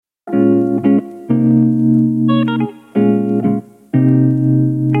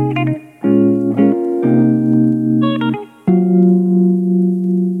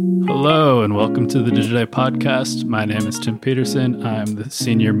to the Digiday podcast. My name is Tim Peterson. I'm the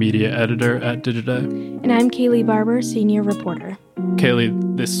senior media editor at Digiday. And I'm Kaylee Barber, senior reporter.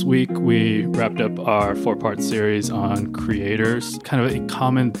 Kaylee, this week we wrapped up our 4-part series on creators. Kind of a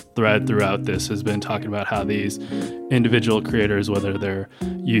common thread throughout this has been talking about how these individual creators, whether they're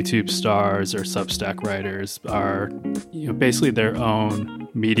YouTube stars or Substack writers, are basically their own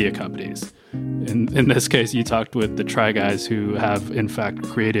media companies. In this case, you talked with the Try Guys who have, in fact,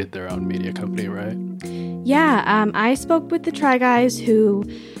 created their own media company, right? Yeah, I spoke with the Try Guys who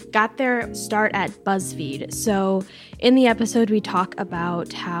got their start at BuzzFeed. So in the episode, we talk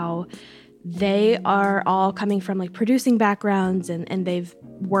about how they are all coming from like producing backgrounds and they've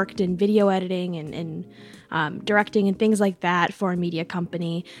worked in video editing and directing and things like that for a media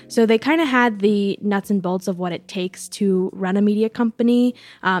company. So they kind of had the nuts and bolts of what it takes to run a media company.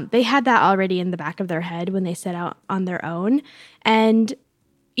 They had that already in the back of their head when they set out on their own. And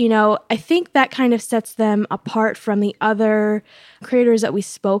I think that kind of sets them apart from the other creators that we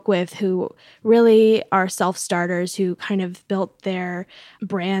spoke with who really are self-starters, who kind of built their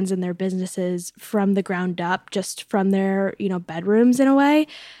brands and their businesses from the ground up, just from their, bedrooms in a way.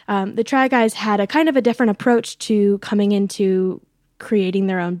 The Try Guys had a kind of a different approach to coming into creating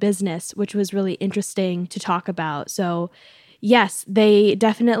their own business, which was really interesting to talk about. So yes, they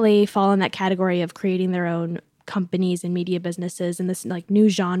definitely fall in that category of creating their own companies and media businesses and this like new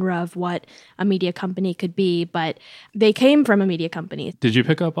genre of what a media company could be, but they came from a media company. Did you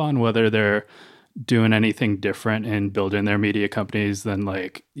pick up on whether they're doing anything different in building their media companies than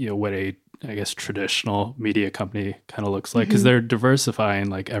what a, I guess, traditional media company kind of looks like? Because they're diversifying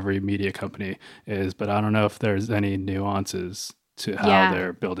like every media company is, but I don't know if there's any nuances to how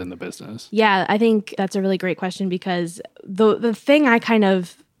they're building the business. Yeah, I think that's a really great question because the thing I kind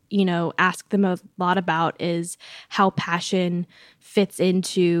of ask them a lot about is how passion fits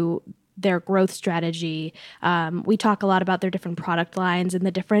into their growth strategy. We talk a lot about their different product lines and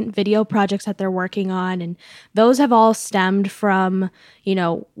the different video projects that they're working on. And those have all stemmed from,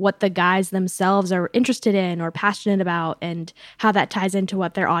 what the guys themselves are interested in or passionate about and how that ties into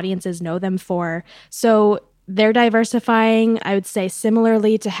what their audiences know them for. So they're diversifying, I would say,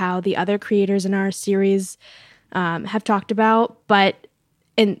 similarly to how the other creators in our series have talked about,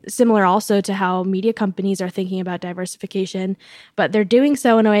 and similar also to how media companies are thinking about diversification, but they're doing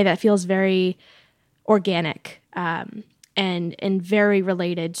so in a way that feels very organic and very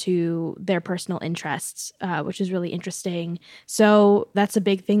related to their personal interests, which is really interesting. So that's a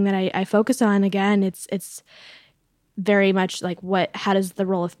big thing that I focus on. Again, it's very much like how does the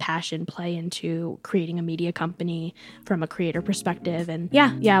role of passion play into creating a media company from a creator perspective? And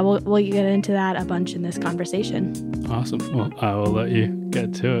we'll get into that a bunch in this conversation. Awesome. Well, I will let you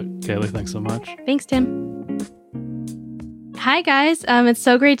get to it. Kaylee, thanks so much. Thanks, Tim. Hi, guys. It's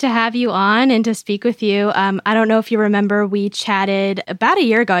so great to have you on and to speak with you. I don't know if you remember, we chatted about a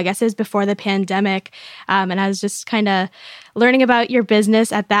year ago, I guess it was before the pandemic, and I was just kind of learning about your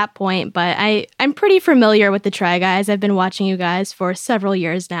business at that point, but I'm pretty familiar with the Try Guys. I've been watching you guys for several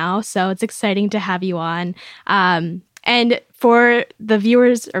years now, so it's exciting to have you on. And for the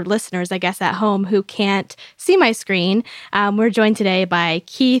viewers or listeners, I guess, at home who can't see my screen, we're joined today by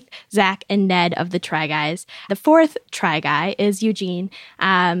Keith, Zach, and Ned of the Try Guys. The fourth Try Guy is Eugene.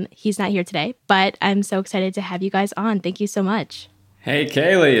 He's not here today, but I'm so excited to have you guys on. Thank you so much. Hey,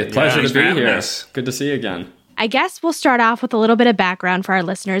 Kaylee. Pleasure to be here. Good to see you again. I guess we'll start off with a little bit of background for our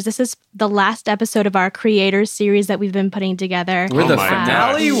listeners. This is the last episode of our Creators series that we've been putting together. We're the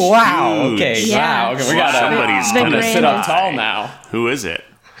finale? Wow. Huge. Okay. Yeah. Wow. Okay, we got Somebody's to sit up tall now. Who is it?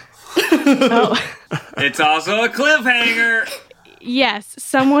 It's also a cliffhanger. Yes,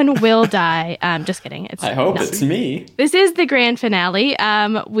 someone will die. Just kidding. I hope it's me. This is the grand finale.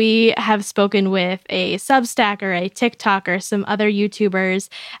 We have spoken with a Substacker, a TikToker, some other YouTubers,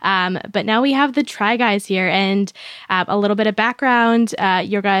 but now we have the Try Guys here. And a little bit of background,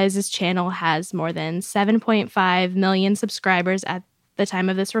 your guys' channel has more than 7.5 million subscribers at the time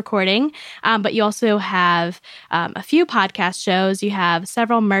of this recording, but you also have a few podcast shows. You have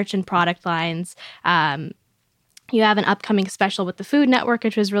several merch and product lines. You have an upcoming special with the Food Network,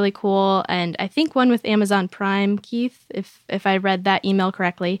 which was really cool, and I think one with Amazon Prime, Keith, if I read that email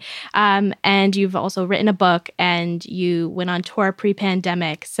correctly. And you've also written a book, and you went on tour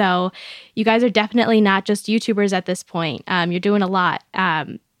pre-pandemic. So you guys are definitely not just YouTubers at this point. You're doing a lot.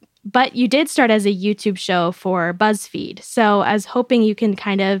 But you did start as a YouTube show for BuzzFeed. So I was hoping you can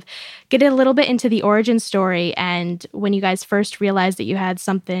kind of get a little bit into the origin story and when you guys first realized that you had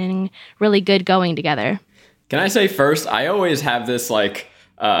something really good going together. Can I say first, I always have this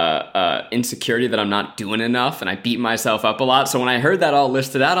insecurity that I'm not doing enough, and I beat myself up a lot. So when I heard that all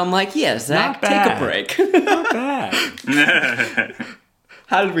listed out, I'm like, yeah, Zach, take a break. Not bad.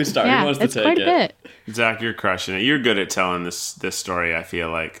 How did we start? Yeah, Who wants to it's take quite it? a bit. Zach, you're crushing it. You're good at telling this story, I feel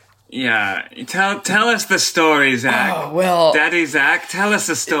like. Yeah, tell us the story, Zach. Oh, well, Daddy Zach, tell us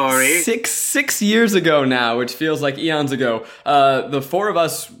the story. Six years ago now, which feels like eons ago, the four of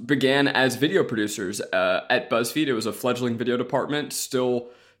us began as video producers at BuzzFeed. It was a fledgling video department, still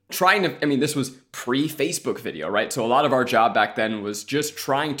trying to, this was pre-Facebook video, right? So a lot of our job back then was just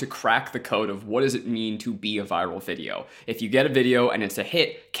trying to crack the code of what does it mean to be a viral video? If you get a video and it's a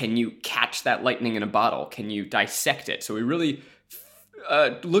hit, can you catch that lightning in a bottle? Can you dissect it? So we really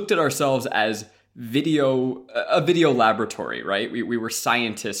looked at ourselves as a video laboratory, right? We were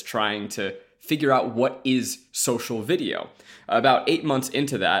scientists trying to figure out what is social video. About 8 months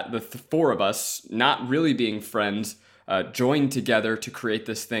into that, the four of us, not really being friends, joined together to create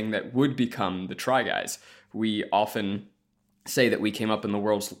this thing that would become the Try Guys. We often say that we came up in the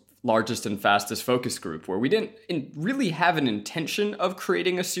world's largest and fastest focus group, where we didn't really have an intention of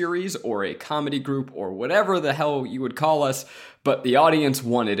creating a series or a comedy group or whatever the hell you would call us, but the audience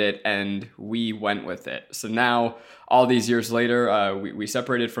wanted it and we went with it. So now, all these years later, we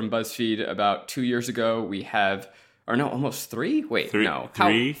separated from BuzzFeed about 2 years ago. We have, or no, almost three? Wait, Three. no.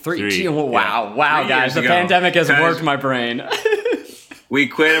 Three. Gee, wow, 3 guys, years the ago. pandemic has Guys, worked my brain. We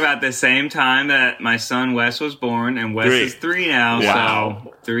quit about the same time that my son Wes was born, and Wes is 3 now. Wow.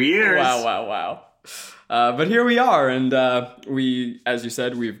 So 3 years. Wow. But here we are, and we, as you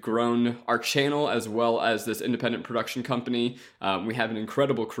said, we've grown our channel as well as this independent production company. We have an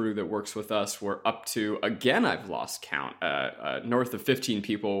incredible crew that works with us. We're up to, again, I've lost count, north of 15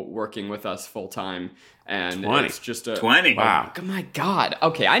 people working with us full time. And 20. It's just a 20. Wow. Oh my God.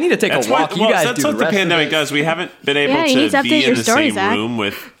 Okay, I need to take That's a walk. what, You guys that's do what the the rest pandemic of it. does. We haven't been able Yeah, you need to to update be in your the story, same Zach. room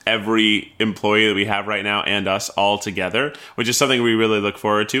with every employee that we have right now and us all together, which is something we really look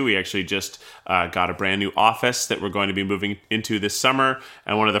forward to. We actually just got a brand new office that we're going to be moving into this summer.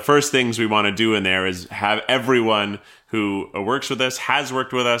 And one of the first things we want to do in there is have everyone who works with us, has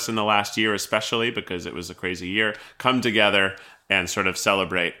worked with us in the last year, especially because it was a crazy year, come together and sort of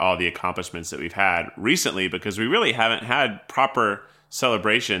celebrate all the accomplishments that we've had recently, because we really haven't had proper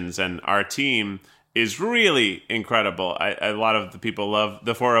celebrations, and our team is really incredible. A lot of the people love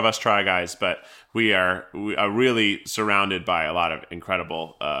the four of us Try Guys, but we are really surrounded by a lot of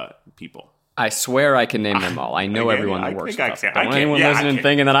incredible people. I swear I can name them all. I know everyone that works with us. Don't want anyone listening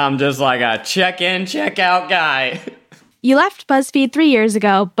thinking that I'm just like a check-in, check-out guy. You left BuzzFeed 3 years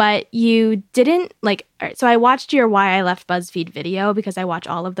ago, but you didn't all right, so I watched your Why I Left BuzzFeed video because I watch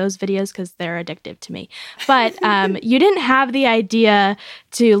all of those videos because they're addictive to me. But you didn't have the idea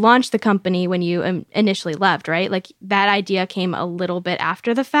to launch the company when you initially left, right? Like that idea came a little bit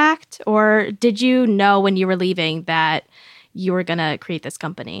after the fact, or did you know when you were leaving that you were going to create this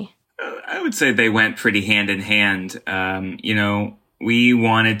company? I would say they went pretty hand in hand. We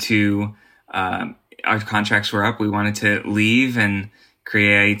wanted to, our contracts were up. We wanted to leave and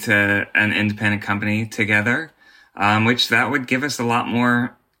create an independent company together, which that would give us a lot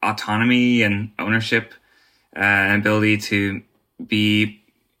more autonomy and ownership and ability to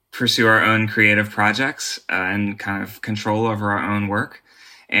pursue our own creative projects and kind of control over our own work.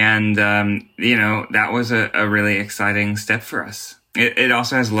 And, that was a really exciting step for us. It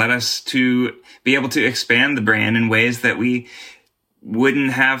also has led us to be able to expand the brand in ways that we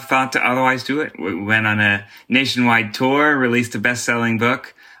wouldn't have thought to otherwise do it. We went on a nationwide tour, released a best-selling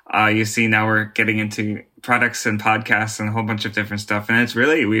book. You see now we're getting into products and podcasts and a whole bunch of different stuff. And it's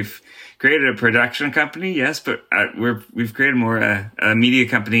really, we've created a production company, yes, but we've created more a media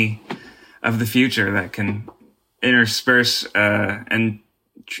company of the future that can intersperse and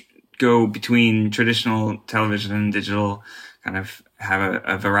go between traditional television and digital, kind of have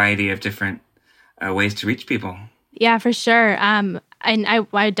a variety of different ways to reach people. Yeah, for sure. And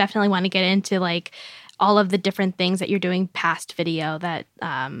I definitely want to get into all of the different things that you're doing past video that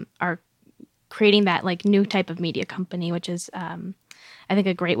are creating that new type of media company, which is I think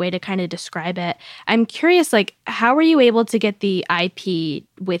a great way to kind of describe it. I'm curious, how were you able to get the IP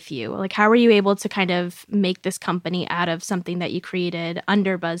with you? How were you able to kind of make this company out of something that you created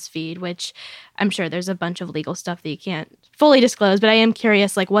under BuzzFeed, which I'm sure there's a bunch of legal stuff that you can't fully disclose, but I am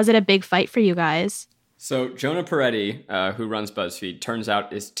curious, was it a big fight for you guys? So Jonah Peretti, who runs BuzzFeed, turns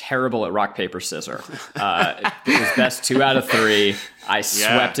out is terrible at rock, paper, scissors. It was best 2 out of 3. I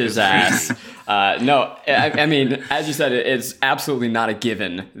swept his ass. No, I mean, as you said, it's absolutely not a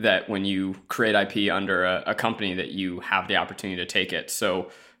given that when you create IP under a company that you have the opportunity to take it.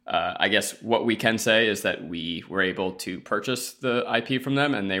 So I guess what we can say is that we were able to purchase the IP from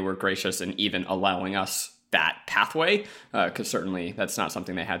them, and they were gracious in even allowing us that pathway, because certainly that's not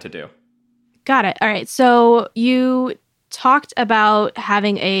something they had to do. Got it. All right. So you talked about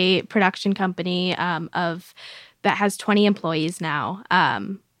having a production company of that has 20 employees now,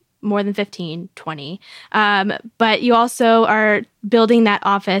 more than 15, 20. But you also are building that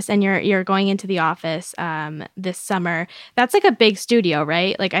office, and you're going into the office this summer. That's like a big studio,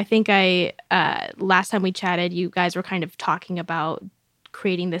 right? Like I think last time we chatted, you guys were kind of talking about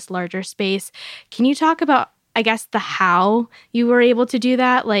creating this larger space. Can you talk about, I guess, the how you were able to do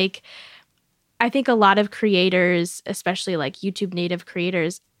that? Like, I think a lot of creators, especially like YouTube native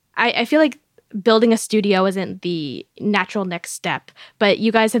creators, I feel like building a studio isn't the natural next step, but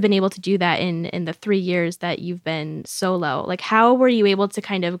you guys have been able to do that in the 3 years that you've been solo. Like, how were you able to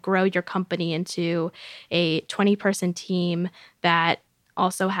kind of grow your company into a 20-person team that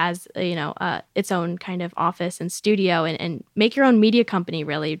also has, its own kind of office and studio and make your own media company,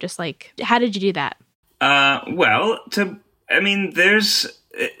 really? Just like, how did you do that?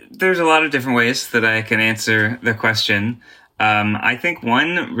 There's a lot of different ways that I can answer the question. I think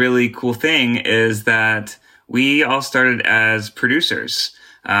one really cool thing is that we all started as producers.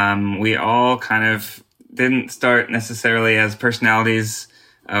 We all kind of didn't start necessarily as personalities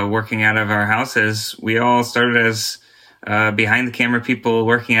working out of our houses. We all started as behind the camera people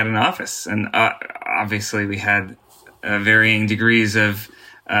working at an office. And obviously we had varying degrees of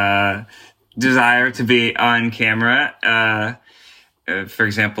desire to be on camera. For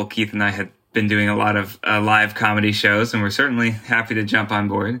example, Keith and I had been doing a lot of live comedy shows, and we're certainly happy to jump on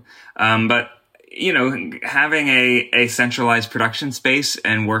board. But, having a centralized production space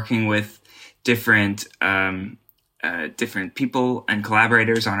and working with different people and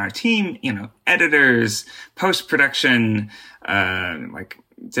collaborators on our team, editors, post-production,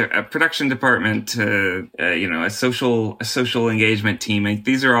 a production department, a social engagement team.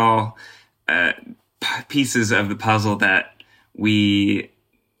 These are all pieces of the puzzle that we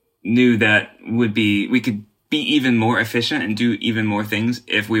knew that we could be even more efficient and do even more things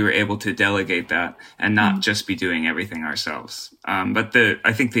if we were able to delegate that and not just be doing everything ourselves. But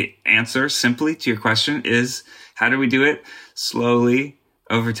I think the answer simply to your question is, how do we do it? Slowly,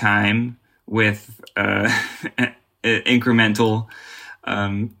 over time, with incremental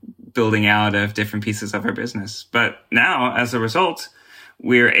building out of different pieces of our business. But now, as a result,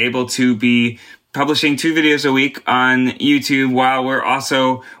 we're able to be publishing 2 videos a week on YouTube while we're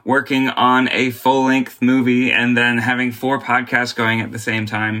also working on a full-length movie and then having 4 podcasts going at the same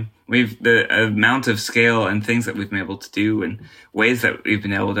time. The amount of scale and things that we've been able to do and ways that we've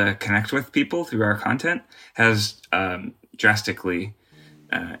been able to connect with people through our content has drastically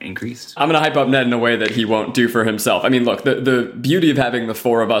increased. I'm going to hype up Ned in a way that he won't do for himself. I mean, look, the beauty of having the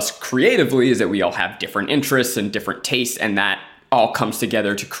 4 of us creatively is that we all have different interests and different tastes, and that all comes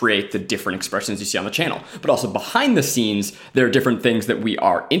together to create the different expressions you see on the channel. But also behind the scenes, there are different things that we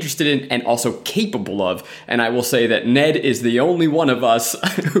are interested in and also capable of. And I will say that Ned is the only one of us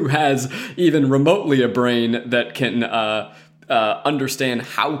who has even remotely a brain that can understand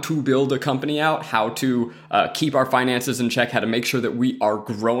how to build a company out, how to keep our finances in check, how to make sure that we are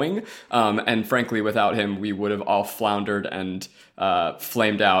growing. And frankly, without him, we would have all floundered and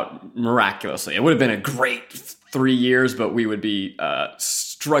flamed out miraculously. It would have been a great 3 years, but we would be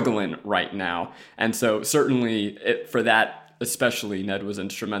struggling right now. And so certainly for that, especially, Ned was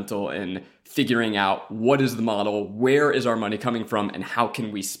instrumental in figuring out what is the model, where is our money coming from, and how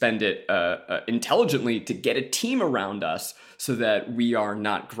can we spend it intelligently to get a team around us so that we are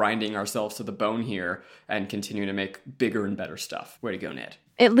not grinding ourselves to the bone here and continue to make bigger and better stuff. Way to go, Ned.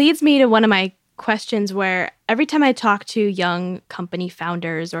 It leads me to one of my questions where every time I talk to young company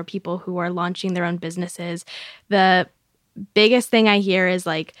founders or people who are launching their own businesses, the biggest thing I hear is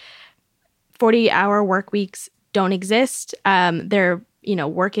like 40-hour work weeks don't exist. They're,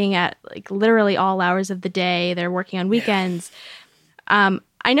 working at like literally all hours of the day. They're working on weekends. I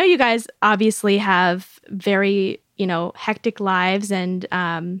know you guys obviously have very, hectic lives, and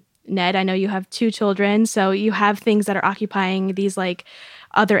Ned, I know you have 2 children, so you have things that are occupying these like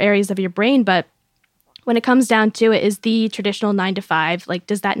other areas of your brain. But when it comes down to it, is the traditional 9 to 5, like,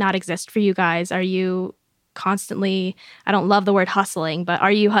 does that not exist for you guys? Are you constantly, I don't love the word hustling, but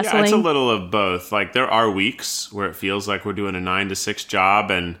are you hustling? Yeah, it's a little of both. Like, there are weeks where it feels like we're doing a 9 to 6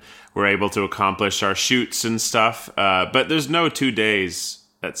 job and we're able to accomplish our shoots and stuff. But there's no 2 days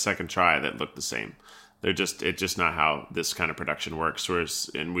at Second Try that look the same. It's just not how this kind of production works.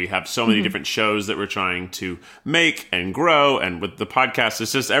 And we have so many different shows that we're trying to make and grow. And with the podcast,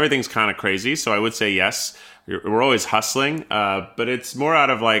 it's just everything's kind of crazy. So I would say yes, we're always hustling, but it's more out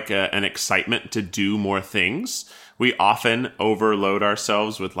of like an excitement to do more things. We often overload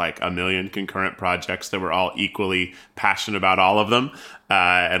ourselves with like a million concurrent projects that we're all equally passionate about all of them.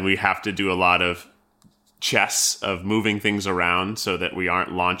 And we have to do a lot of chess of moving things around so that we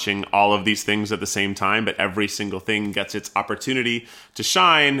aren't launching all of these things at the same time, but every single thing gets its opportunity to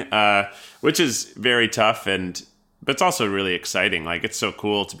shine, which is very tough, but it's also really exciting. Like, it's so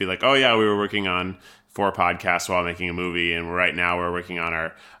cool to be like, oh yeah, we were working on 4 podcasts while making a movie, and right now we're working on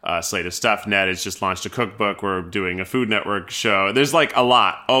our slate of stuff. Ned has just launched a cookbook. We're doing a Food Network show. There's like a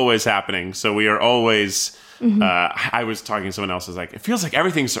lot always happening. So we are always... I was talking to someone else, was like, it feels like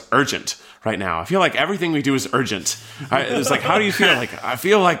everything's urgent right now. I feel like everything we do is urgent. It's like, how do you feel? Like, I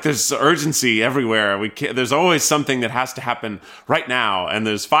feel like there's urgency everywhere. There's always something that has to happen right now, and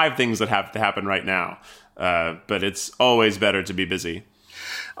there's 5 things that have to happen right now. But it's always better to be busy.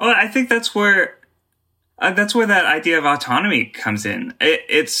 Well, I think that's where that idea of autonomy comes in.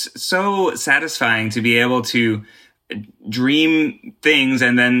 It's so satisfying to be able to dream things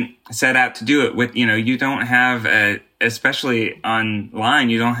and then set out to do it with, you don't have especially online,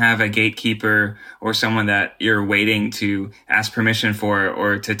 you don't have a gatekeeper or someone that you're waiting to ask permission for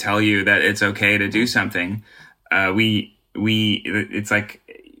or to tell you that it's okay to do something. It's like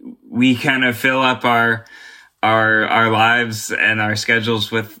we kind of fill up our lives and our schedules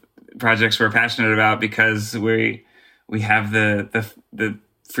with projects we're passionate about because we have the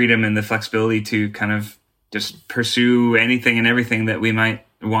freedom and the flexibility to kind of just pursue anything and everything that we might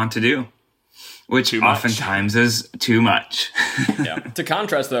want to do, which oftentimes is too much. Yeah. To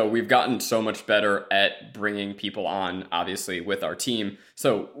contrast, though, we've gotten so much better at bringing people on, obviously, with our team.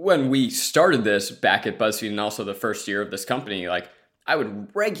 So when we started this back at BuzzFeed and also the first year of this company, like, I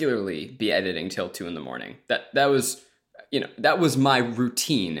would regularly be editing till 2 a.m. That was my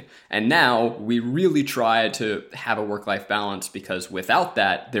routine. And now we really try to have a work-life balance, because without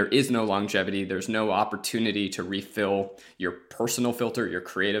that, there is no longevity. There's no opportunity to refill your personal filter, your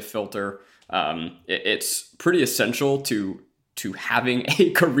creative filter. It's pretty essential to having a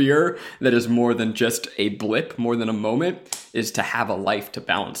career that is more than just a blip, more than a moment, is to have a life to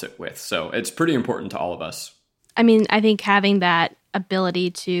balance it with. So it's pretty important to all of us. I mean, I think having that ability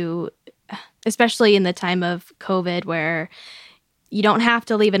to, especially in the time of COVID where you don't have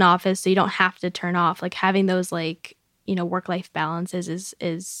to leave an office, so you don't have to turn off, like having those work-life balances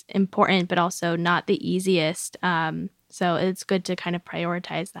is important, but also not the easiest. So it's good to kind of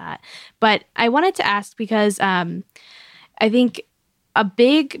prioritize that. But I wanted to ask because I think a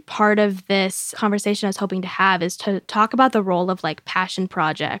big part of this conversation I was hoping to have is to talk about the role of like passion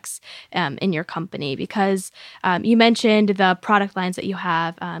projects in your company, because you mentioned the product lines that you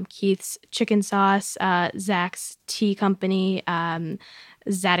have, Keith's Chicken Sauce, Zach's Tea Company,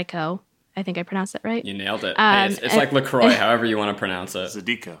 Zydeco. I think I pronounced that right. You nailed it. It's like LaCroix, however you want to pronounce it.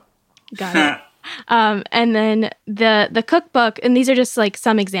 Zydeco. Got it. And then the cookbook, and these are just like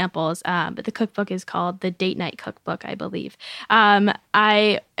some examples, but the cookbook is called the Date Night Cookbook, I believe.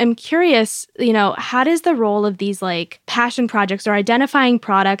 I am curious, how does the role of these like passion projects or identifying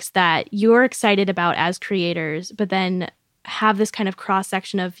products that you're excited about as creators, but then have this kind of cross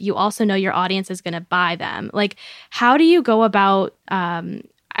section of you also know your audience is going to buy them. Like, how do you go about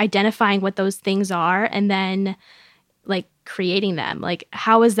identifying what those things are and then like creating them? Like,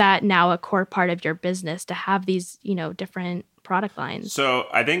 how is that now a core part of your business to have these, different product lines? So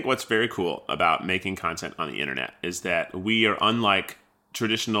I think what's very cool about making content on the internet is that we are unlike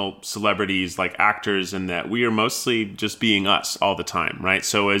traditional celebrities like actors in that we are mostly just being us all the time, right?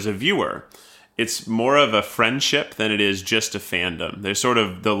 So as a viewer, it's more of a friendship than it is just a fandom. There's sort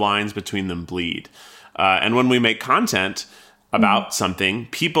of the lines between them bleed. And when we make content about something,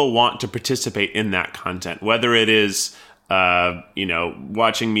 people want to participate in that content, whether it is,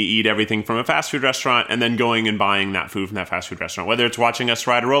 watching me eat everything from a fast food restaurant and then going and buying that food from that fast food restaurant, whether it's watching us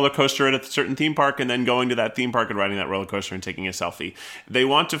ride a roller coaster at a certain theme park and then going to that theme park and riding that roller coaster and taking a selfie. They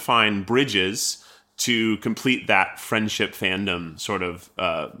want to find bridges to complete that friendship fandom sort of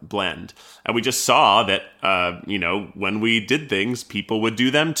blend. And we just saw that, when we did things, people would do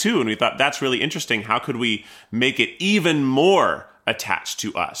them too. And we thought, that's really interesting. How could we make it even more attached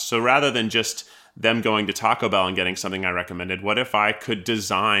to us? So rather than just them going to Taco Bell and getting something I recommended, what if I could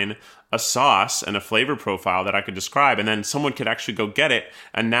design a sauce and a flavor profile that I could describe, and then someone could actually go get it,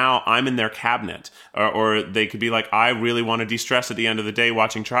 and now I'm in their cabinet. Or they could be like, I really want to de-stress at the end of the day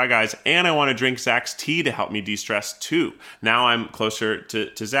watching Try Guys, and I want to drink Zach's tea to help me de-stress too. Now I'm closer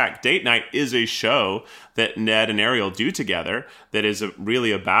to Zach. Date Night is a show that Ned and Ariel do together that is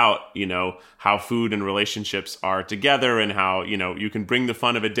really about, how food and relationships are together, and how, you can bring the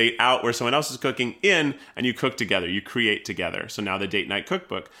fun of a date out where someone else is cooking in, and you cook together, you create together. So now the Date Night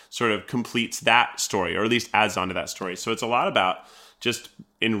Cookbook sort of completes that story, or at least adds on to that story. So it's a lot about just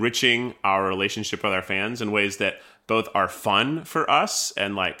enriching our relationship with our fans in ways that both are fun for us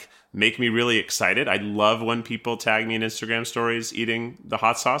and make me really excited. I love when people tag me in Instagram stories eating the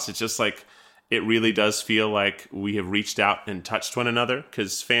hot sauce. It's just it really does feel like we have reached out and touched one another,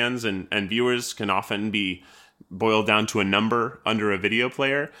 because fans and viewers can often be boiled down to a number under a video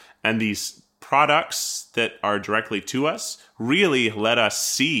player. And these products that are directly to us really let us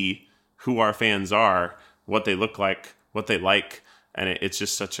see who our fans are, what they look like, what they like. And it's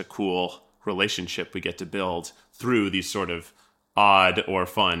just such a cool relationship we get to build through these sort of odd or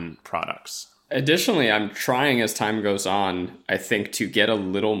fun products. Additionally, I'm trying as time goes on, I think, to get a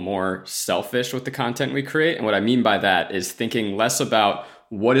little more selfish with the content we create. And what I mean by that is thinking less about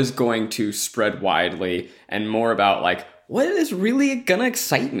what is going to spread widely and more about what is really going to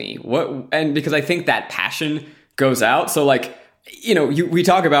excite me? And because I think that passion goes out. So we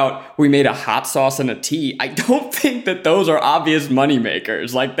talk about we made a hot sauce and a tea. I don't think that those are obvious money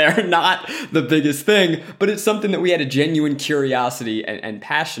makers. They're not the biggest thing, but it's something that we had a genuine curiosity and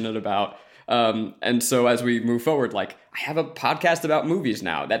passionate about. And so as we move forward, I have a podcast about movies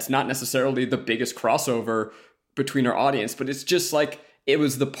now. That's not necessarily the biggest crossover between our audience, but it's just it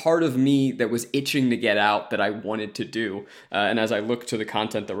was the part of me that was itching to get out that I wanted to do. And as I look to the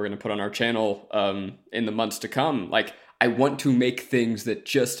content that we're going to put on our channel in the months to come, I want to make things that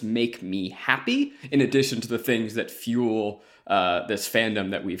just make me happy, in addition to the things that fuel this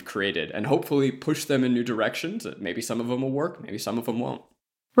fandom that we've created, and hopefully push them in new directions. Maybe some of them will work, maybe some of them won't.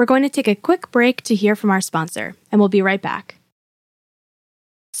 We're going to take a quick break to hear from our sponsor, and we'll be right back.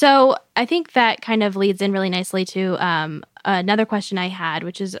 So I think that kind of leads in really nicely to another question I had,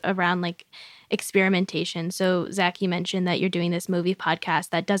 which is around experimentation. So Zach, you mentioned that you're doing this movie podcast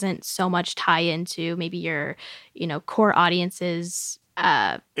that doesn't so much tie into maybe your, core audiences.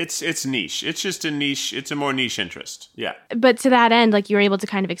 It's niche. It's just a niche. It's a more niche interest. Yeah. But to that end, you were able to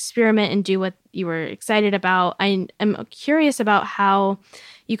kind of experiment and do what you were excited about. I'm curious about how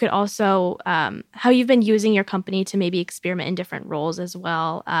you could also, how you've been using your company to maybe experiment in different roles as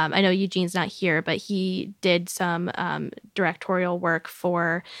well. I know Eugene's not here, but he did some directorial work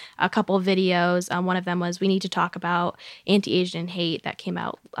for a couple of videos. One of them was We Need to Talk About Anti-Asian Hate that came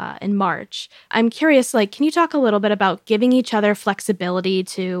out in March. I'm curious, can you talk a little bit about giving each other flexibility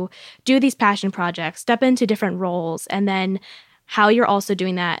to do these passion projects, step into different roles, and then how you're also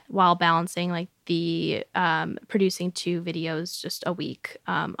doing that while balancing the producing 2 videos just a week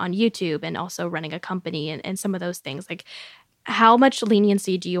on YouTube, and also running a company and some of those things. How much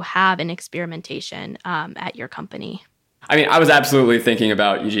leniency do you have in experimentation at your company? I mean, I was absolutely thinking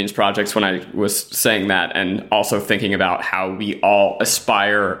about Eugene's projects when I was saying that, and also thinking about how we all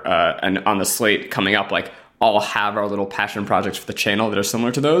aspire and on the slate coming up, all have our little passion projects for the channel that are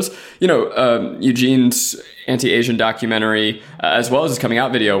similar to those. Eugene's anti-Asian documentary, as well as his coming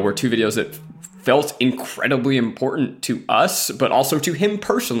out video, were 2 videos that felt incredibly important to us, but also to him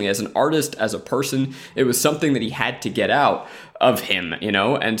personally as an artist, as a person. It was something that he had to get out of him,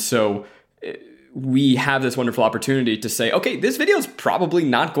 and so we have this wonderful opportunity to say, okay, this video is probably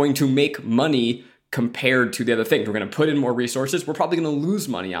not going to make money compared to the other things. We're going to put in more resources. We're probably going to lose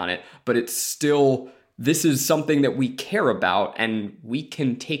money on it, but it's still, this is something that we care about, and we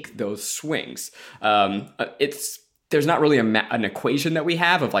can take those swings. There's not really an equation that we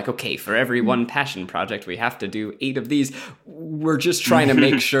have of okay, for every one passion project, we have to do 8 of these. We're just trying to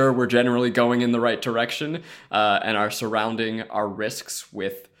make sure we're generally going in the right direction and are surrounding our risks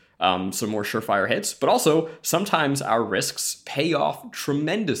with some more surefire hits. But also, sometimes our risks pay off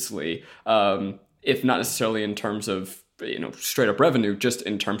tremendously, if not necessarily in terms of straight up revenue, just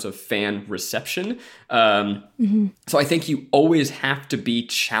in terms of fan reception. So I think you always have to be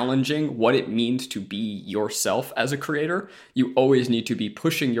challenging what it means to be yourself as a creator. You always need to be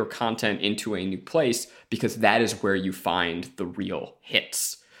pushing your content into a new place, because that is where you find the real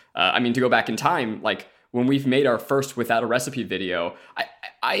hits. To go back in time, when we've made our first Without a Recipe video,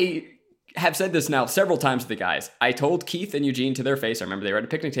 I have said this now several times to the guys. I told Keith and Eugene to their face, I remember they were at a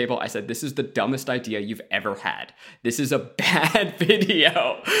picnic table, I said, this is the dumbest idea you've ever had. This is a bad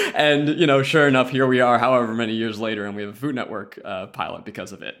video. And, you know, sure enough, here we are however many years later, and we have a Food Network pilot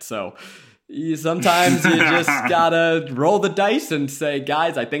because of it. So sometimes you just gotta roll the dice and say,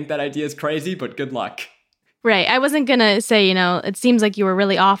 guys, I think that idea is crazy, but good luck. Right. I wasn't going to say, you know, it seems like you were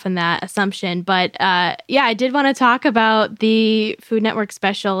really off in that assumption. But yeah, I did want to talk about the Food Network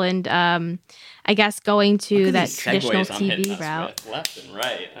special and I guess going to that traditional TV route. Left and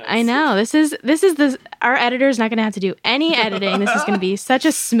right. I know. This is our editor's not going to have to do any editing. This is going to be such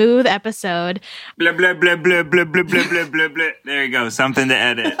a smooth episode. Blah, blah, blah, blah, blah, blah, blah, blah, blah, blah. There you go. Something to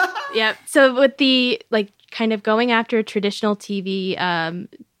edit. Yep. So with the kind of going after traditional TV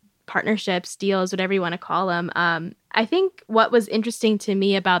partnerships, deals, whatever you want to call them. I think what was interesting to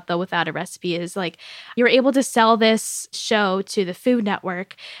me about the Without a Recipe is you were able to sell this show to the Food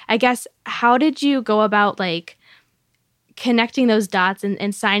Network. I guess, how did you go about connecting those dots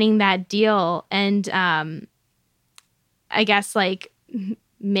and signing that deal and I guess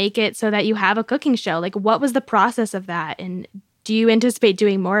make it so that you have a cooking show? What was the process of that? And do you anticipate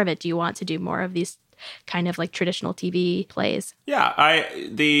doing more of it? Do you want to do more of these kind of traditional TV plays? Yeah,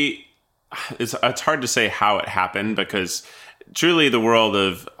 it's hard to say how it happened because truly the world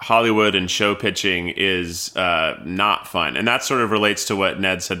of Hollywood and show pitching is not fun. And that sort of relates to what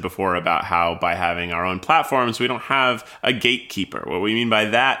Ned said before about how by having our own platforms, we don't have a gatekeeper. What we mean by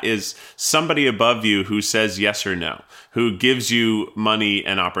that is somebody above you who says yes or no, who gives you money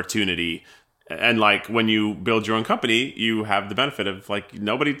and opportunity. And when you build your own company, you have the benefit of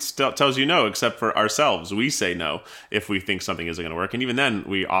nobody tells you no except for ourselves. We say no if we think something isn't going to work. And even then,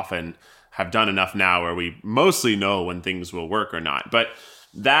 we often have done enough now where we mostly know when things will work or not. But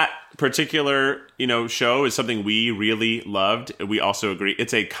that particular, show is something we really loved. We also agree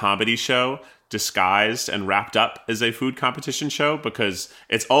it's a comedy show disguised and wrapped up as a food competition show because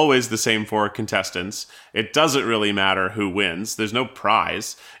it's always the same four contestants. It doesn't really matter who wins. There's no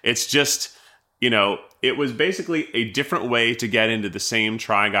prize. It's just, it was basically a different way to get into the same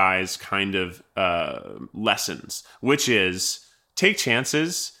Try Guys kind of lessons, which is take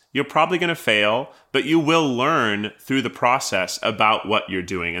chances. You're probably going to fail, but you will learn through the process about what you're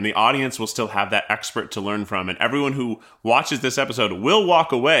doing. And the audience will still have that expert to learn from. And everyone who watches this episode will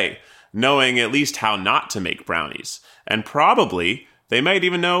walk away knowing at least how not to make brownies. And probably they might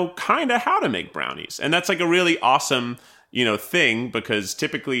even know kind of how to make brownies. And that's a really awesome thing, because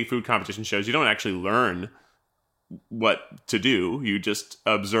typically food competition shows, you don't actually learn what to do. You just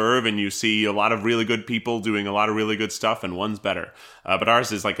observe and you see a lot of really good people doing a lot of really good stuff, and one's better. But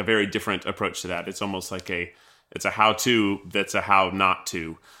ours is a very different approach to that. It's almost it's a how-to that's a how not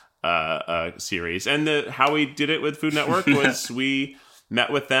to series. And how we did it with Food Network was we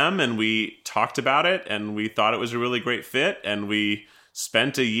met with them and we talked about it and we thought it was a really great fit, and we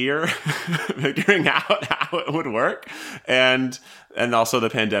spent a year figuring out how it would work. And also the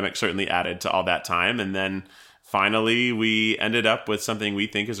pandemic certainly added to all that time. And then finally, we ended up with something we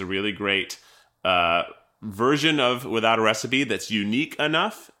think is a really great version of Without a Recipe that's unique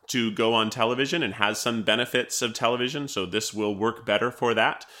enough to go on television and has some benefits of television. So this will work better for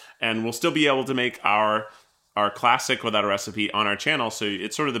that. And we'll still be able to make our classic Without a Recipe on our channel. So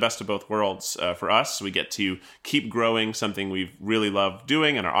it's sort of the best of both worlds for us. We get to keep growing something we've really loved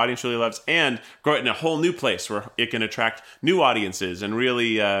doing and our audience really loves, and grow it in a whole new place where it can attract new audiences and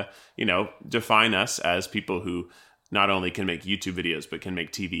really, define us as people who not only can make YouTube videos, but can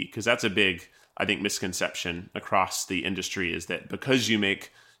make TV. Because that's a big, I think, misconception across the industry, is that because you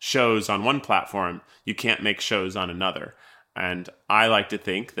make shows on one platform, you can't make shows on another. And I like to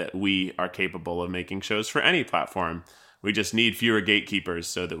think that we are capable of making shows for any platform. We just need fewer gatekeepers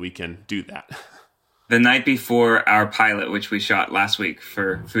so that we can do that. The night before our pilot, which we shot last week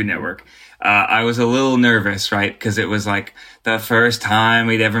for Food Network, I was a little nervous, right? Because it was the first time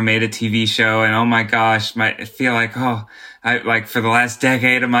we'd ever made a TV show. And oh my gosh, I feel for the last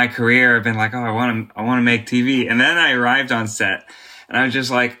decade of my career, I've been I want to make TV. And then I arrived on set and I was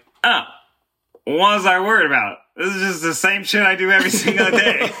just what was I worried about? This is just the same shit I do every single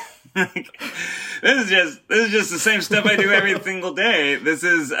day. This is just the same stuff I do every single day. This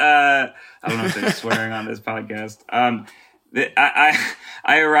is I don't know if they're swearing on this podcast.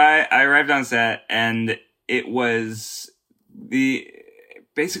 I arrived on set and it was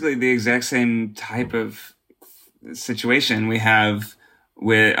basically the exact same type of situation we have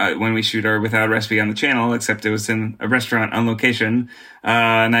with when we shoot our Without a Recipe on the channel, except it was in a restaurant on location,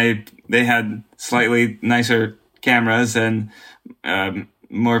 and they had slightly nicer cameras and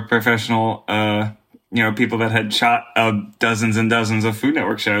more professional people that had shot dozens and dozens of Food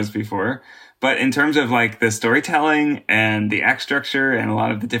Network shows before. But in terms of like the storytelling and the act structure and a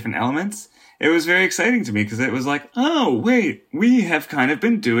lot of the different elements, it was very exciting to me because it was like, oh, wait, we have kind of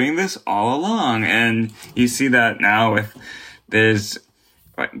been doing this all along. And you see that now there's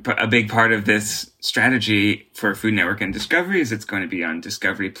a big part of this strategy for Food Network and Discovery is it's going to be on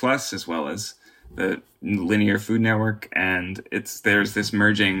Discovery Plus as well as the linear Food Network. And there's this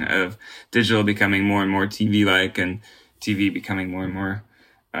merging of digital becoming more and more TV-like and TV becoming more and more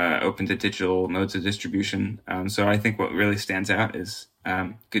open to digital modes of distribution. So I think what really stands out is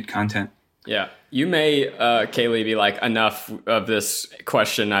good content. Yeah. You may, Kaylee, be like, enough of this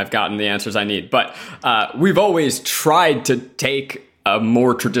question. I've gotten the answers I need. But we've always tried to take a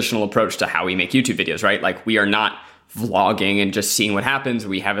more traditional approach to how we make YouTube videos, right? Like, we are not vlogging and just seeing what happens.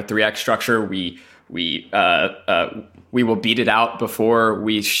 We have a 3-act structure. We will beat it out before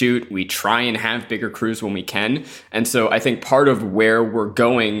we shoot. We try and have bigger crews when we can. And so I think part of where we're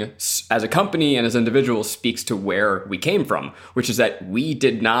going as a company and as individuals speaks to where we came from, which is that we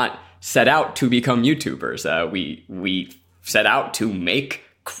did not set out to become YouTubers. We set out to make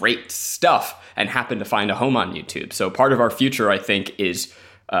great stuff and happen to find a home on YouTube. So part of our future, I think, is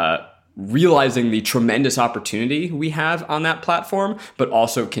realizing the tremendous opportunity we have on that platform, but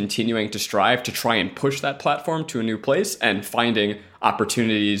also continuing to strive to try and push that platform to a new place and finding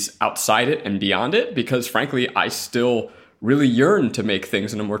opportunities outside it and beyond it. Because frankly, I still really yearn to make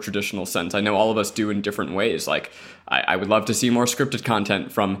things in a more traditional sense. I know all of us do in different ways. Like, I would love to see more scripted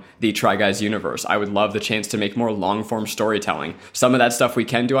content from the Try Guys universe. I would love the chance to make more long-form storytelling. Some of that stuff we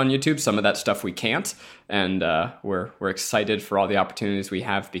can do on YouTube, some of that stuff we can't. And we're excited for all the opportunities we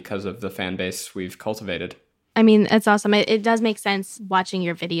have because of the fan base we've cultivated. I mean, it's awesome. It does make sense watching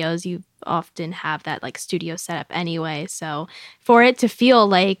your videos. You often have that like studio setup anyway. So for it to feel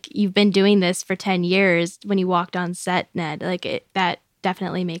like you've been doing this for 10 years when you walked on set, Ned, that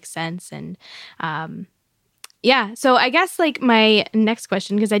definitely makes sense. And yeah, so I guess like my next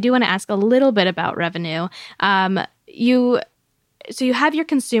question, because I do want to ask a little bit about revenue. So you have your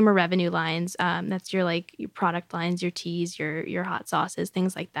consumer revenue lines. That's your product lines, your teas, your hot sauces,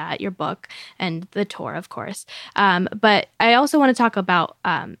 things like that, your book, and the tour, of course. But I also want to talk about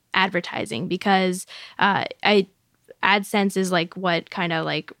advertising because AdSense is like what kind of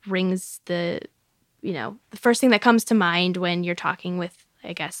like rings the first thing that comes to mind when you're talking with,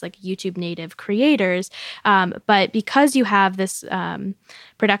 I guess, like YouTube native creators. But because you have this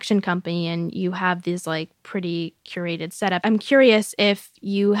production company and you have this like pretty curated setup, I'm curious if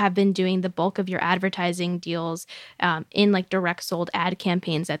you have been doing the bulk of your advertising deals in like direct sold ad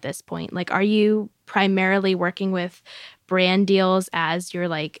campaigns at this point. Like, are you primarily working with brand deals as your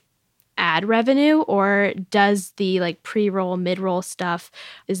like ad revenue, or does the like pre-roll, mid-roll stuff,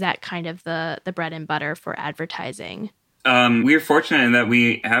 is that kind of the bread and butter for advertising? We are fortunate in that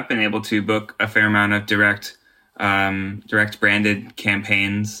we have been able to book a fair amount of direct branded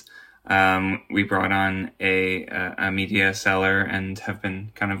campaigns. We brought on a media seller and have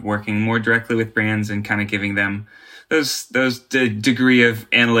been kind of working more directly with brands and kind of giving them those degree of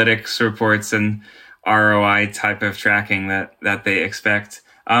analytics reports and ROI type of tracking that they expect.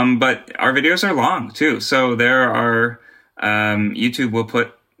 But our videos are long too. So there are, YouTube will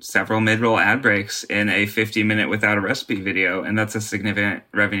put several mid-roll ad breaks in a 50-minute without a recipe video, and that's a significant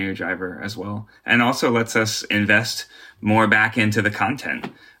revenue driver as well. And also lets us invest more back into the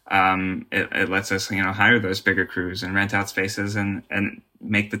content. It lets us, hire those bigger crews and rent out spaces and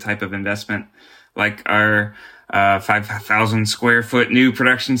make the type of investment like our 5,000 square foot new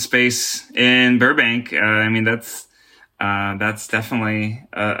production space in Burbank. That's definitely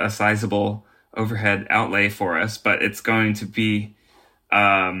a sizable overhead outlay for us, but it's going to be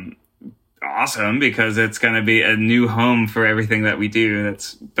awesome because it's going to be a new home for everything that we do.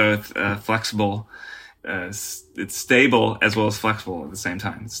 That's both flexible, it's stable as well as flexible at the same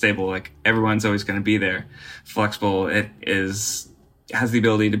time. It's stable, like everyone's always going to be there. Flexible, has the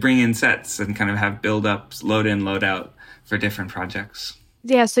ability to bring in sets and kind of have build ups, load in, load out for different projects.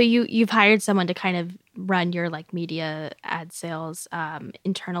 Yeah, so you've hired someone to kind of run your like media ad sales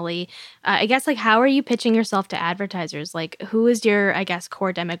internally. I guess like how are you pitching yourself to advertisers? Like who is your, I guess,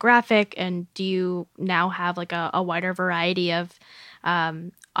 core demographic, and do you now have like a wider variety of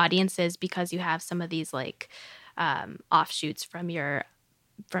audiences because you have some of these like offshoots from your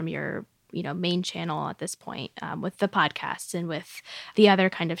main channel at this point with the podcasts and with the other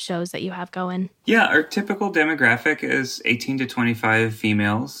kind of shows that you have going? Yeah, our typical demographic is 18 to 25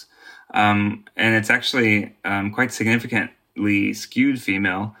 females. And it's actually quite significantly skewed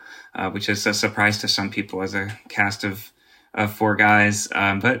female, which is a surprise to some people as a cast of four guys.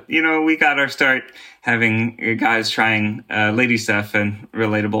 But, we got our start having guys trying lady stuff and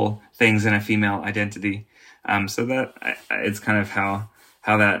relatable things in a female identity. So that it's kind of how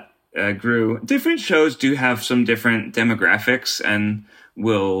that grew. Different shows do have some different demographics and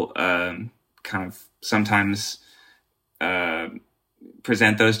will kind of sometimes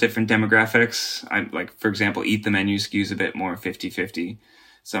present those different demographics. Like, for example, Eat the Menu skews a bit more 50-50.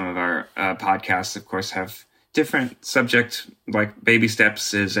 Some of our podcasts, of course, have different subject, like Baby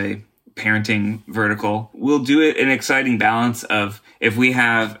Steps is a parenting vertical. We'll do it in an exciting balance of, if we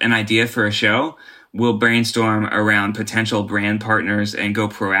have an idea for a show, we'll brainstorm around potential brand partners and go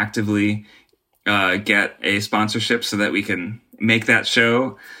proactively get a sponsorship so that we can make that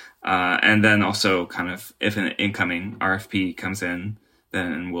show. And then also kind of, if an incoming RFP comes in,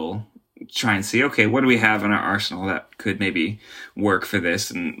 then we'll try and see, okay, what do we have in our arsenal that could maybe work for this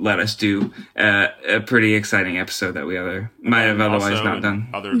and let us do a pretty exciting episode that we might have otherwise not done.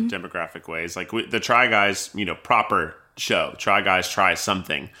 Other demographic ways, like the Try Guys, proper show, Try Guys Try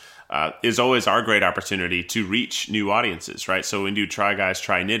Something, is always our great opportunity to reach new audiences, right? So when you Try Guys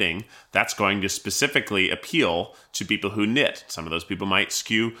Try Knitting, that's going to specifically appeal to people who knit. Some of those people might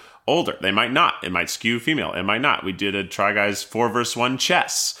skew older. They might not. It might skew female. It might not. We did a Try Guys 4vs1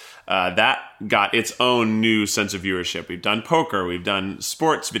 chess. That got its own new sense of viewership. We've done poker. We've done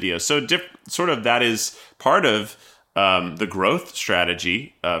sports videos. So sort of that is part of the growth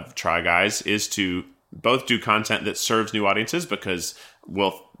strategy of Try Guys, is to both do content that serves new audiences, because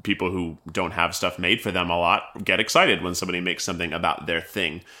people who don't have stuff made for them a lot get excited when somebody makes something about their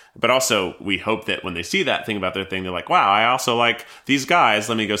thing. But also, we hope that when they see that thing about their thing, they're like, wow, I also like these guys.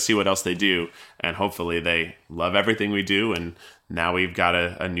 Let me go see what else they do. And hopefully they love everything we do. And now we've got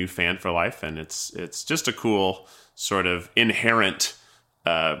a new fan for life. And it's just a cool sort of inherent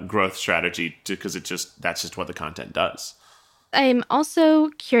growth strategy, because that's just what the content does. I'm also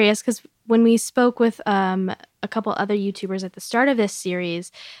curious, because when we spoke with a couple other YouTubers at the start of this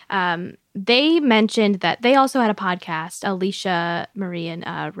series, they mentioned that they also had a podcast, Alicia Marie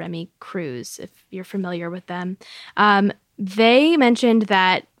and Remy Cruz, if you're familiar with them. They mentioned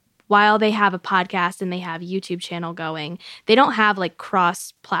that while they have a podcast and they have a YouTube channel going, they don't have like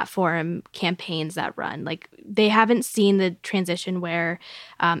cross-platform campaigns that run. Like, they haven't seen the transition where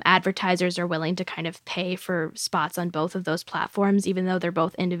advertisers are willing to kind of pay for spots on both of those platforms, even though they're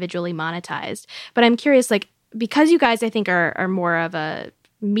both individually monetized. But I'm curious, like, because you guys, I think, are more of a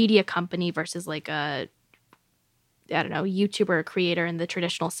media company versus like a, I don't know, YouTuber or creator in the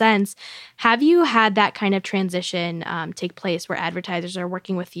traditional sense, have you had that kind of transition take place where advertisers are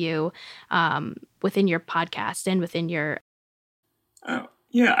working with you within your podcast and within your...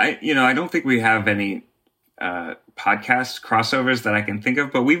 Yeah, I don't think we have any podcast crossovers that I can think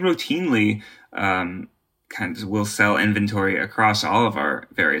of, but we routinely kind of will sell inventory across all of our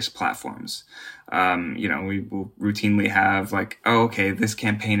various platforms. We will routinely have like, oh, okay, this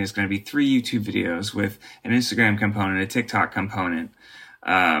campaign is going to be 3 YouTube videos with an Instagram component, a TikTok component.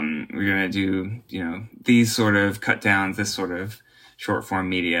 We're going to do, these sort of cut downs, this sort of short form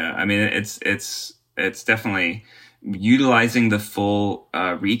media. I mean, it's definitely utilizing the full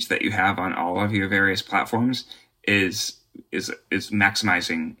reach that you have on all of your various platforms is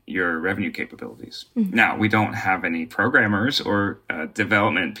maximizing your revenue capabilities. Mm-hmm. Now, we don't have any programmers or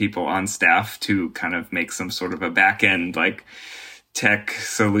development people on staff to kind of make some sort of a back end like tech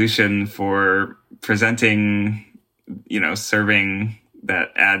solution for presenting, serving that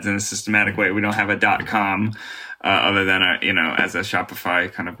ads in a systematic way. We don't have a .com other than as a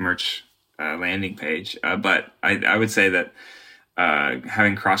Shopify kind of merch landing page. But I would say that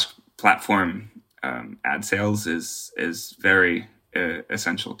having cross-platform ad sales is very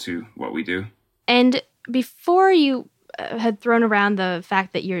essential to what we do. And before you had thrown around the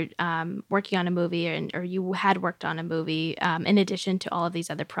fact that you're working on a movie, or you had worked on a movie in addition to all of these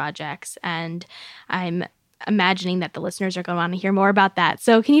other projects, and I'm imagining that the listeners are going to want to hear more about that.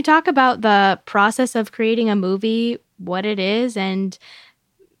 So can you talk about the process of creating a movie, what it is, and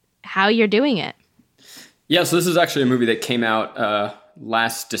how you're doing it? Yeah, so this is actually a movie that came out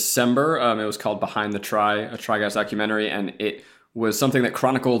last December. It was called Behind the Try, a Try Guys documentary, and it was something that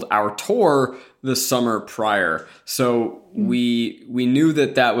chronicled our tour the summer prior. So we knew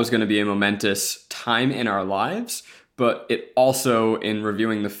that was going to be a momentous time in our lives, but it also, in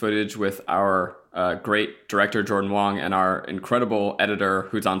reviewing the footage with our great director, Jordan Wong, and our incredible editor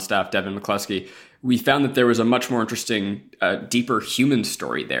who's on staff, Devin McCluskey, we found that there was a much more interesting, deeper human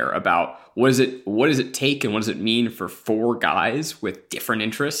story there about what does it take and what does it mean for 4 guys with different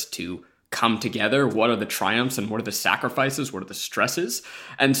interests to come together? What are the triumphs and what are the sacrifices? What are the stresses?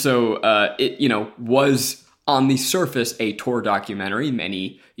 And so it was on the surface a tour documentary.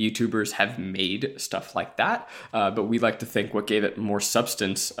 Many YouTubers have made stuff like that, but we like to think what gave it more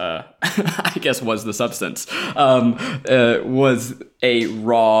substance, I guess was the substance, was a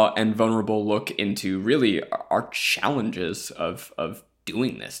raw and vulnerable look into really our challenges of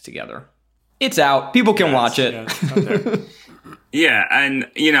doing this together. It's out. People can watch it. Yeah, it's out there. Yeah, and,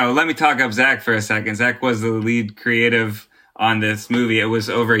 let me talk up Zach for a second. Zach was the lead creative on this movie. It was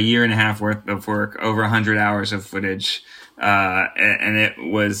over a year and a half worth of work, over 100 hours of footage. And it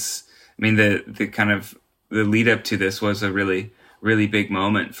was, the kind of the lead up to this was a really, really big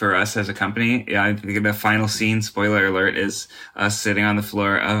moment for us as a company. Yeah, I think the final scene, spoiler alert, is us sitting on the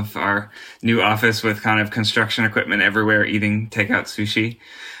floor of our new office with kind of construction equipment everywhere, eating takeout sushi.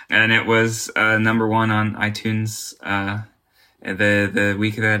 And it was number one on iTunes the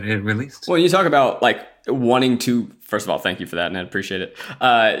week that it released. Well, you talk about wanting to, first of all, thank you for that, and I appreciate it.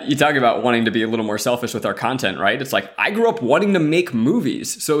 You talk about wanting to be a little more selfish with our content, right? It's like, I grew up wanting to make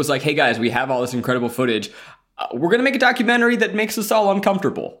movies. So it was like, hey guys, we have all this incredible footage. We're going to make a documentary that makes us all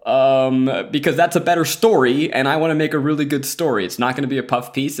uncomfortable because that's a better story, and I want to make a really good story. It's not going to be a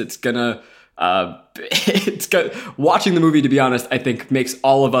puff piece. It's going to... watching the movie, to be honest, I think makes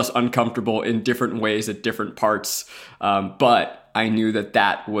all of us uncomfortable in different ways at different parts. But I knew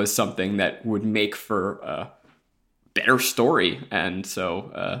that was something that would make for a better story. And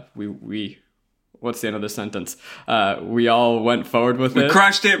so we what's the end of the sentence? We all went forward with it. We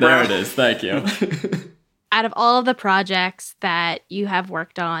crushed it, bro. There it is. Thank you. Out of all of the projects that you have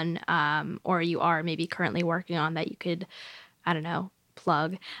worked on, or you are maybe currently working on that you could, I don't know,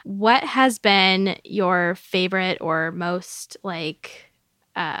 plug, what has been your favorite or most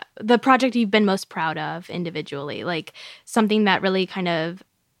the project you've been most proud of individually, something that really kind of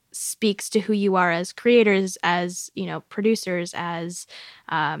speaks to who you are as creators, as producers, as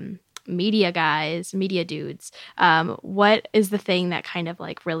media guys, media dudes? What is the thing that kind of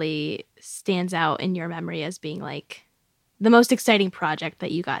really stands out in your memory as being the most exciting project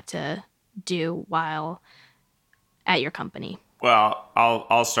that you got to do while at your company? Well,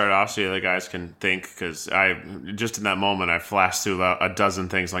 I'll start off so the other guys can think, because I just in that moment I flashed through a dozen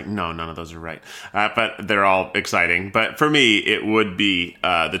things no, none of those are right, but they're all exciting. But for me, it would be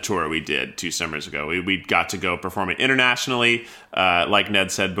the tour we did 2 summers ago. We got to go performing internationally. Like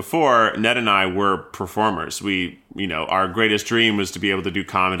Ned said before, Ned and I were performers. Our greatest dream was to be able to do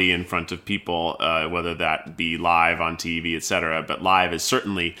comedy in front of people, whether that be live on TV, etc. But live is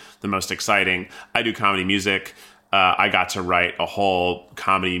certainly the most exciting. I do comedy music. I got to write a whole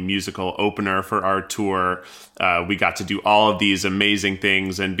comedy musical opener for our tour. We got to do all of these amazing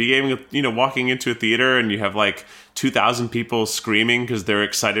things and be able to, walking into a theater and you have 2,000 people screaming because they're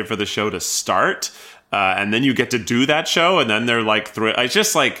excited for the show to start. And then you get to do that show and then they're it's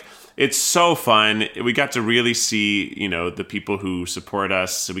just it's so fun. We got to really see, the people who support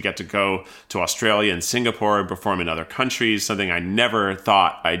us. So we got to go to Australia and Singapore and perform in other countries, something I never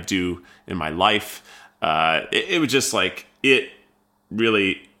thought I'd do in my life. It was just it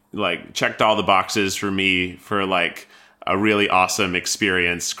really checked all the boxes for me for a really awesome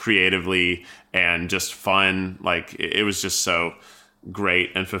experience creatively and just fun. It was just so great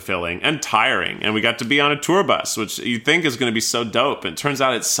and fulfilling and tiring. And we got to be on a tour bus, which you think is going to be so dope. And it turns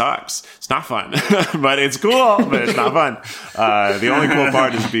out it sucks. It's not fun, but it's cool, but it's not fun. The only cool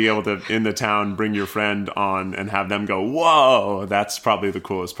part is be able to, in the town, bring your friend on and have them go, whoa, that's probably the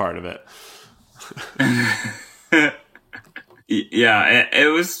coolest part of it. Yeah, it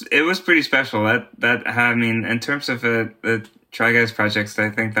was pretty special. In terms of the Try Guys projects, I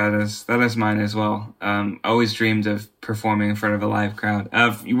think that is mine as well. Always dreamed of performing in front of a live crowd.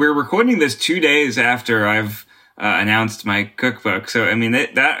 We're recording this 2 days after I've announced my cookbook, so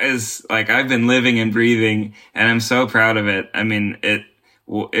that is I've been living and breathing, and I'm so proud of it.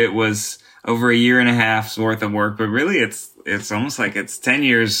 It was over a year and a half's worth of work, but really it's almost it's 10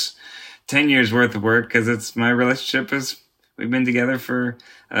 years worth of work, because my relationship we've been together for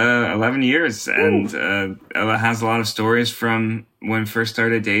 11 years. Ooh. And it has a lot of stories from when we first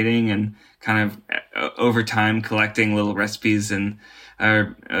started dating, and kind of over time collecting little recipes in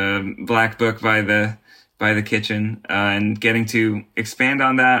our black book by the kitchen, and getting to expand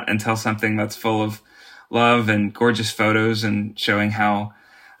on that and tell something that's full of love and gorgeous photos, and showing how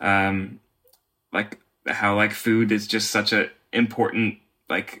food is just such a important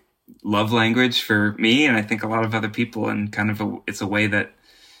love language for me, and I think a lot of other people, and it's a way that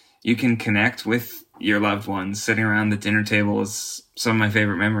you can connect with your loved ones. Sitting around the dinner table is some of my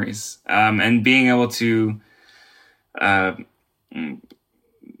favorite memories, and being able to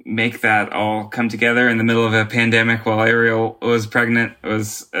make that all come together in the middle of a pandemic while Ariel was pregnant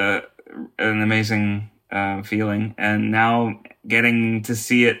was an amazing feeling. And now getting to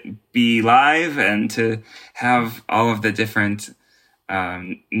see it be live and to have all of the different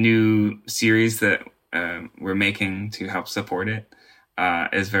new series that we're making to help support it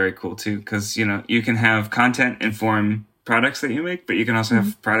is very cool too. Because, you can have content inform products that you make, but you can also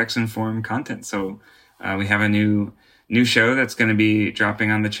have products inform content. So we have a new show that's going to be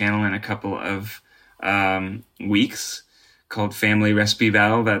dropping on the channel in a couple of weeks called Family Recipe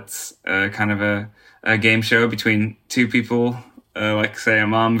Battle. That's kind of a game show between two people, like say a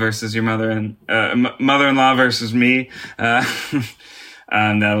mom versus your mother and mother-in-law versus me.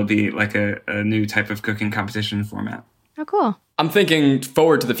 And that'll be like a new type of cooking competition format. Oh, cool. I'm thinking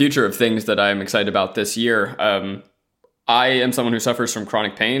forward to the future of things that I'm excited about this year. I am someone who suffers from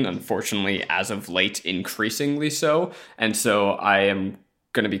chronic pain, unfortunately, as of late, increasingly so. And so I am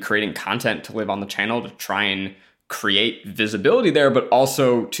going to be creating content to live on the channel to try and create visibility there, but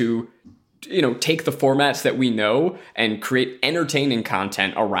also to, take the formats that we know and create entertaining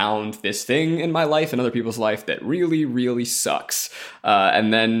content around this thing in my life and other people's life that really, really sucks.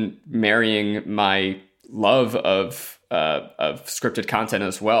 And then marrying my love of scripted content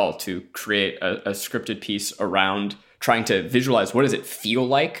as well to create a scripted piece around trying to visualize what does it feel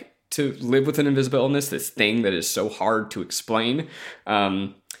like to live with an invisible illness, this thing that is so hard to explain.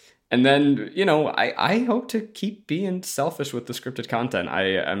 And then, I hope to keep being selfish with the scripted content.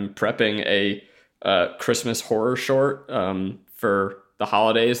 I am prepping a Christmas horror short for the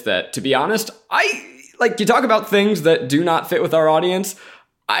holidays that, to be honest, you talk about things that do not fit with our audience.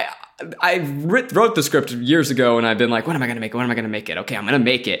 I wrote the script years ago, and I've been like, when am I going to make it? When am I going to make it? Okay, I'm going to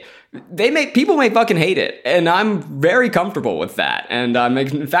make it. People may fucking hate it, and I'm very comfortable with that. And I'm,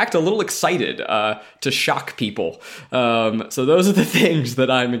 in fact, a little excited to shock people. So those are the things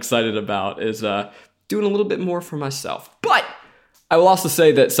that I'm excited about, is doing a little bit more for myself. But I will also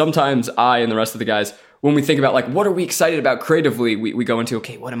say that sometimes I and the rest of the guys, when we think about what are we excited about creatively, we go into,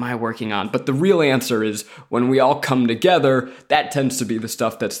 okay, what am I working on? But the real answer is when we all come together, that tends to be the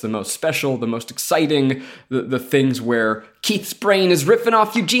stuff that's the most special, the most exciting, the things where Keith's brain is riffing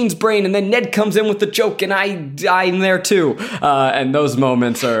off Eugene's brain, and then Ned comes in with the joke, and I'm there too. And those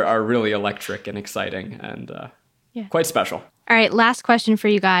moments are really electric and exciting and quite special. All right, last question for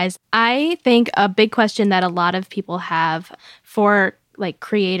you guys. I think a big question that a lot of people have for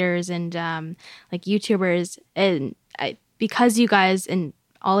creators and YouTubers, and because you guys and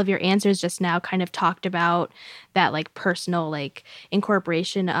all of your answers just now kind of talked about that personal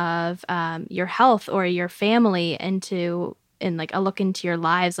incorporation of your health or your family into a look into your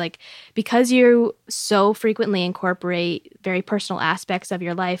lives, because you so frequently incorporate very personal aspects of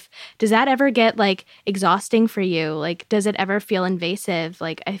your life, does that ever get exhausting for you? Does it ever feel invasive?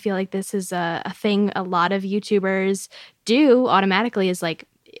 I feel like this is a thing a lot of YouTubers do automatically, is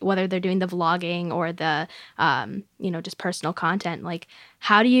whether they're doing the vlogging or the just personal content.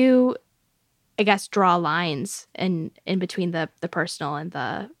 How do you, I guess, draw lines in between the personal and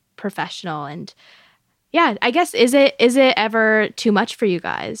the professional? And yeah, I guess, is it ever too much for you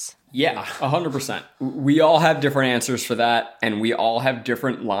guys? Yeah, 100%. We all have different answers for that, and we all have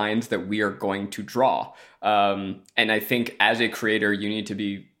different lines that we are going to draw. And I think as a creator, you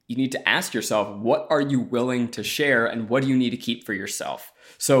need to ask yourself, what are you willing to share, and what do you need to keep for yourself?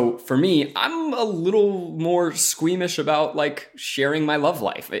 So for me, I'm a little more squeamish about sharing my love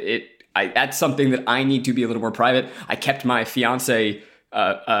life. That's something that I need to be a little more private. I kept my fiance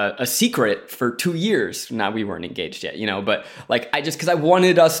a secret for 2 years. Now, we weren't engaged yet, but because I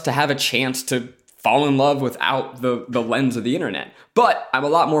wanted us to have a chance to fall in love without the lens of the internet. But I'm a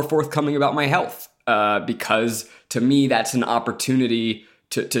lot more forthcoming about my health because to me, that's an opportunity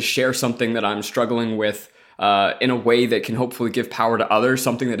to share something that I'm struggling with in a way that can hopefully give power to others,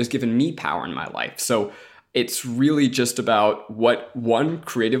 something that has given me power in my life. So it's really just about what, one,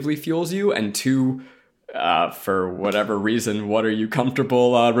 creatively fuels you, and two, for whatever reason, what are you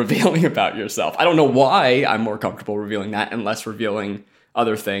comfortable revealing about yourself? I don't know why I'm more comfortable revealing that and less revealing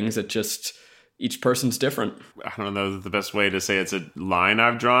other things. It just, each person's different. I don't know the best way to say it's a line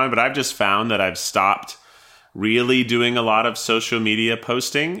I've drawn, but I've just found that I've stopped really doing a lot of social media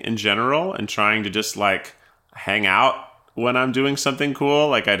posting in general and trying to just hang out when I'm doing something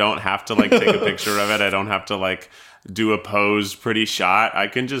cool. I don't have to take a picture of it. I don't have to do a posed pretty shot. I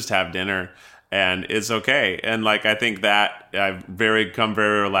can just have dinner. And it's okay. And I think that I've become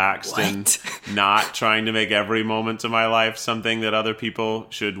very relaxed and not trying to make every moment of my life something that other people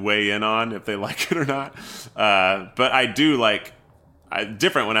should weigh in on if they like it or not. But I do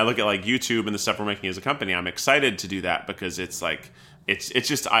different when I look at YouTube and the stuff we're making as a company. I'm excited to do that because it's it's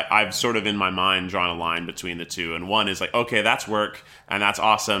just I've sort of in my mind drawn a line between the two, and one is like, okay, that's work and that's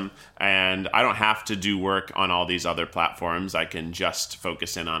awesome, and I don't have to do work on all these other platforms. I can just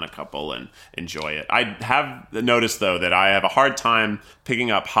focus in on a couple and enjoy it. I have noticed though that I have a hard time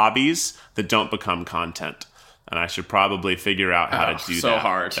picking up hobbies that don't become content. And I should probably figure out how to do so that.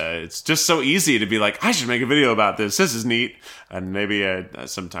 Hard. It's just so easy to be like, I should make a video about this. This is neat. And maybe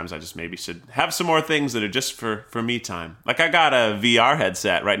sometimes I just maybe should have some more things that are just for me time. Like I got a VR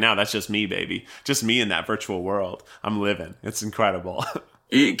headset right now. That's just me, baby. Just me in that virtual world. I'm living. It's incredible.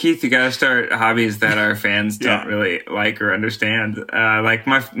 Keith, you gotta start hobbies that our fans don't really like or understand. Like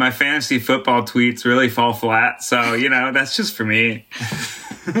my fantasy football tweets really fall flat. So, that's just for me.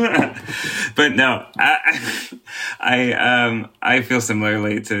 But no, I feel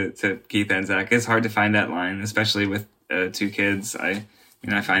similarly to Keith and Zach. It's hard to find that line, especially with 2 kids. I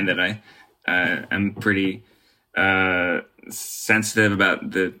find that I am pretty sensitive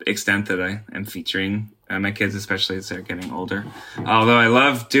about the extent that I am featuring my kids, especially as they're getting older. Although I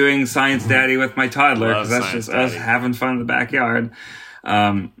love doing Science Daddy with my toddler, because that's just us having fun in the backyard.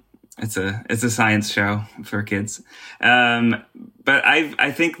 It's a science show for kids. But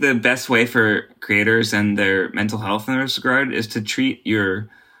I think the best way for creators and their mental health in this regard is to treat your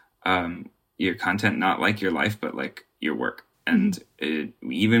content not like your life, but like your work. And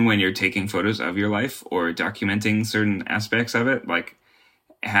even when you're taking photos of your life or documenting certain aspects of it, like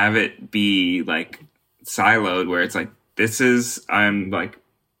have it be like siloed, where it's like, I'm like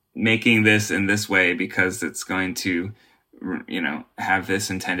making this in this way because it's going to, have this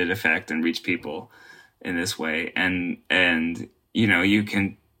intended effect and reach people in this way. And, you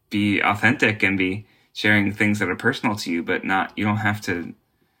can be authentic and be sharing things that are personal to you, but you don't have to,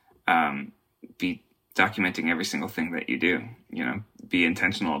 be documenting every single thing that you do, be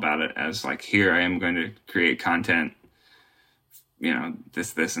intentional about it as like, here I am going to create content,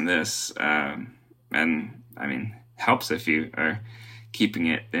 this and this. And I mean, helps if you are keeping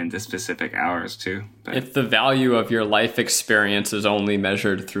it into specific hours too. But if the value of your life experience is only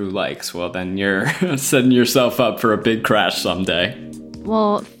measured through likes, well, then you're setting yourself up for a big crash someday.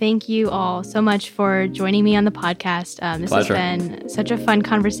 Well, thank you all so much for joining me on the podcast. This Pleasure. has been such a fun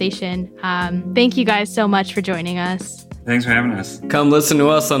conversation. Thank you guys so much for joining us. Thanks for having us. Come listen to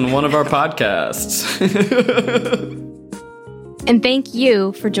us on one of our podcasts. And thank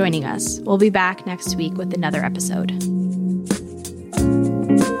you for joining us. We'll be back next week with another episode.